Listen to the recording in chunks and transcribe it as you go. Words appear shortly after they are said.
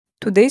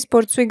Today's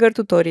PortSwigger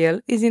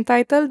tutorial is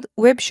entitled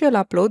Web Shell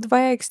Upload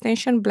via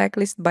Extension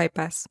Blacklist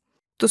Bypass.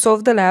 To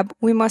solve the lab,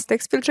 we must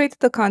exfiltrate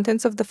the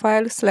contents of the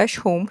file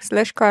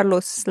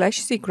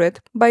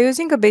 /home/carlos/secret by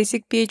using a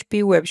basic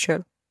PHP web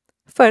shell.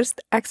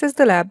 First, access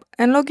the lab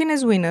and log in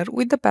as winner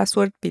with the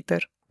password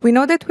Peter. We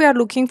know that we are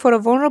looking for a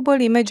vulnerable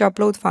image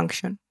upload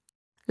function.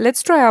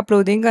 Let's try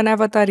uploading an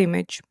avatar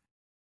image.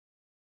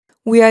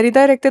 We are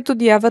redirected to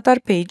the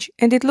avatar page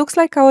and it looks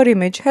like our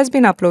image has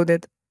been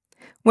uploaded.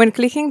 When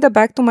clicking the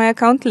Back to My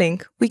Account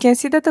link, we can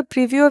see that a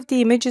preview of the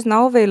image is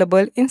now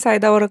available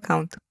inside our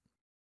account.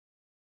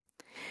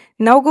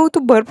 Now go to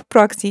burp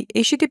proxy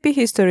HTTP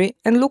history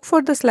and look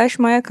for the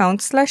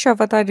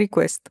 /myaccount/avatar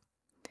request.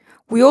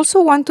 We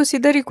also want to see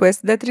the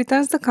request that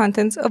returns the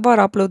contents of our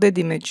uploaded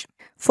image.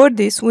 For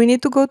this, we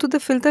need to go to the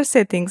filter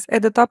settings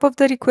at the top of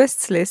the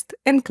requests list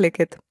and click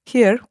it.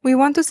 Here, we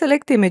want to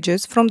select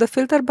images from the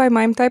filter by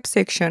MIME type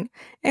section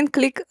and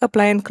click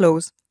Apply and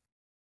Close.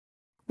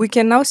 We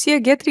can now see a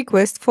GET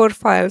request for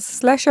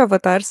files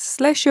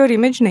 /avatars/your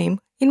image name,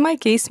 in my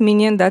case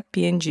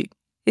minion.png.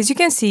 As you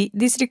can see,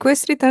 this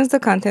request returns the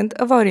content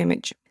of our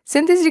image.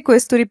 Send this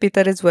request to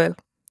Repeater as well.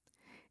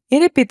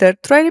 In Repeater,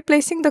 try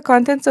replacing the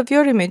contents of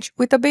your image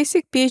with a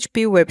basic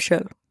PHP web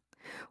shell.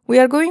 We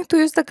are going to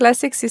use the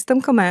classic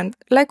system command,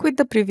 like with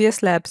the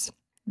previous labs.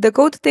 The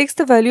code takes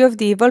the value of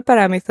the eval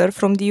parameter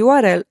from the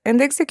URL and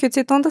executes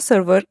it on the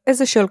server as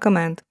a shell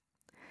command.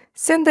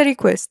 Send the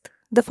request.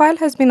 The file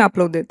has been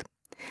uploaded.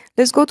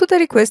 Let's go to the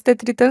request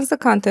that returns the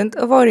content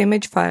of our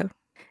image file.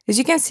 As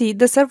you can see,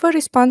 the server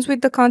responds with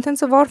the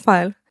contents of our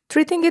file,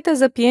 treating it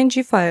as a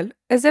PNG file,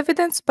 as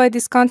evidenced by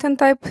this content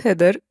type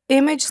header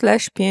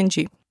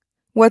image/png.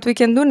 What we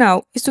can do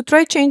now is to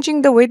try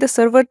changing the way the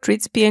server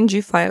treats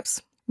PNG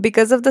files.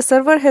 Because of the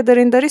server header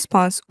in the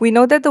response, we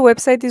know that the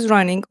website is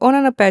running on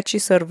an Apache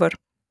server.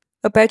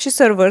 Apache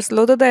servers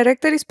load a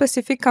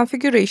directory-specific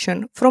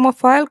configuration from a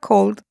file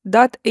called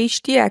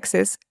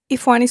 .htaccess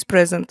if one is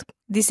present.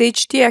 This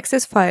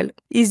htaccess file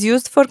is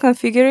used for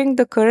configuring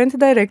the current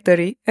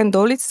directory and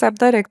all its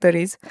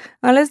subdirectories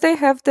unless they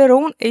have their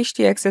own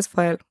htaccess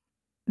file.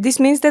 This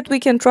means that we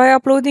can try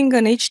uploading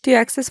an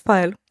htaccess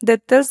file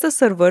that tells the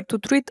server to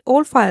treat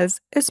all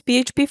files as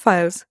PHP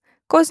files,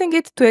 causing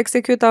it to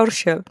execute our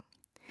shell.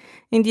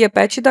 In the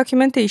Apache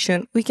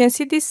documentation, we can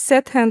see this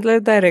setHandler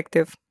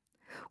directive.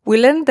 We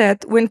learned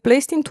that when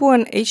placed into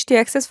an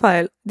htaccess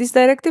file, this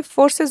directive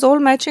forces all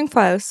matching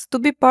files to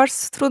be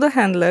parsed through the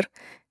handler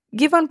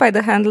given by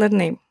the handler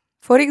name.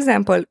 For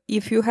example,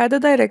 if you had a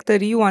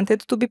directory you wanted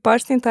to be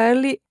parsed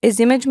entirely as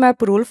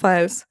ImageMap rule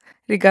files,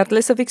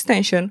 regardless of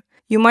extension,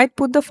 you might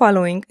put the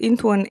following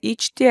into an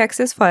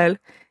htaccess file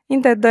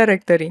in that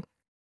directory.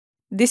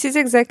 This is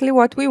exactly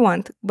what we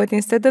want, but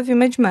instead of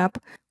ImageMap,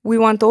 we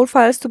want all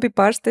files to be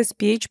parsed as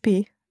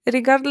PHP,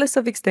 regardless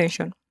of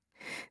extension.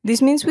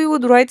 This means we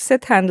would write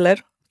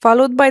setHandler,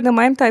 followed by the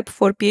MIME type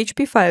for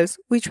PHP files,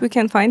 which we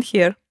can find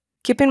here.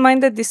 Keep in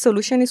mind that this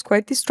solution is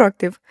quite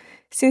destructive,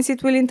 since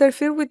it will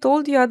interfere with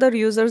all the other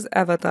users'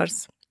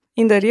 avatars.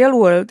 In the real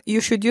world,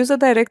 you should use a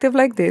directive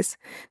like this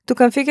to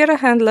configure a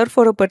handler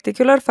for a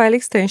particular file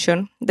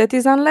extension that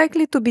is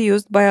unlikely to be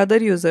used by other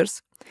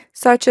users,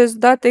 such as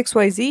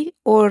 .xyz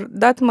or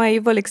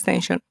 .myeval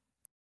extension.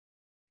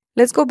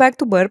 Let's go back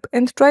to burp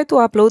and try to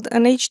upload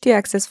an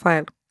htaccess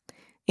file.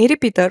 In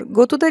Repeater,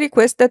 go to the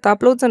request that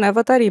uploads an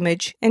avatar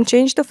image and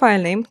change the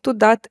file name to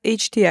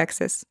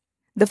 .htaccess.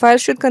 The file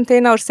should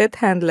contain our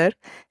setHandler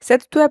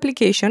set to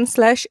application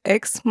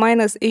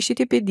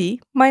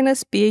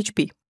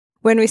 /x-httpd-php.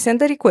 When we send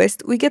the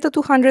request, we get a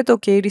 200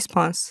 OK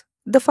response.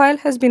 The file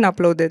has been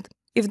uploaded.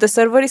 If the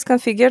server is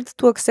configured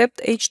to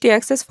accept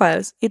htaccess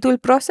files, it will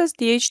process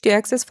the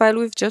htaccess file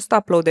we've just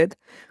uploaded,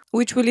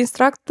 which will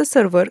instruct the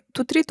server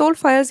to treat all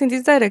files in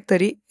this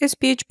directory as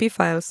PHP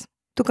files.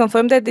 To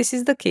confirm that this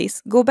is the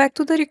case, go back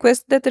to the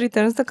request that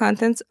returns the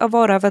contents of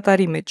our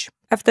avatar image.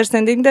 After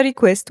sending the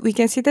request, we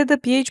can see that the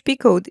PHP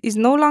code is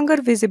no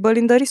longer visible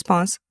in the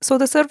response, so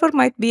the server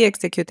might be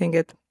executing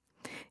it.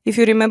 If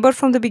you remember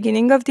from the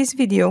beginning of this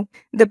video,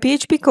 the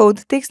PHP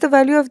code takes the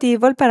value of the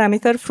eval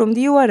parameter from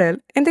the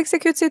URL and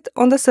executes it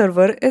on the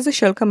server as a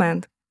shell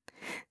command.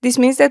 This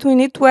means that we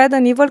need to add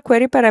an eval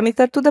query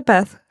parameter to the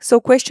path,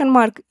 so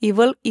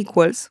 $eval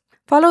equals,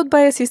 followed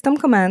by a system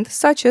command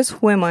such as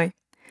whoami.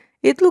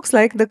 It looks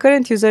like the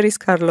current user is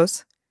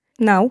Carlos.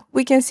 Now,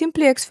 we can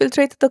simply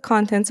exfiltrate the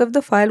contents of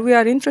the file we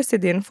are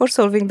interested in for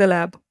solving the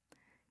lab.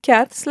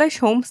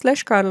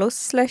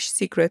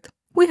 cat/home/carlos/secret.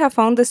 We have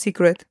found the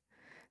secret.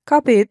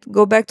 Copy it,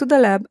 go back to the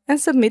lab,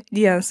 and submit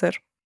the answer.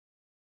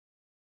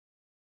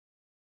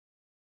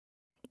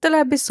 The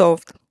lab is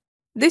solved.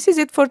 This is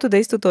it for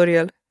today's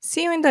tutorial.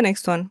 See you in the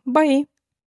next one. Bye!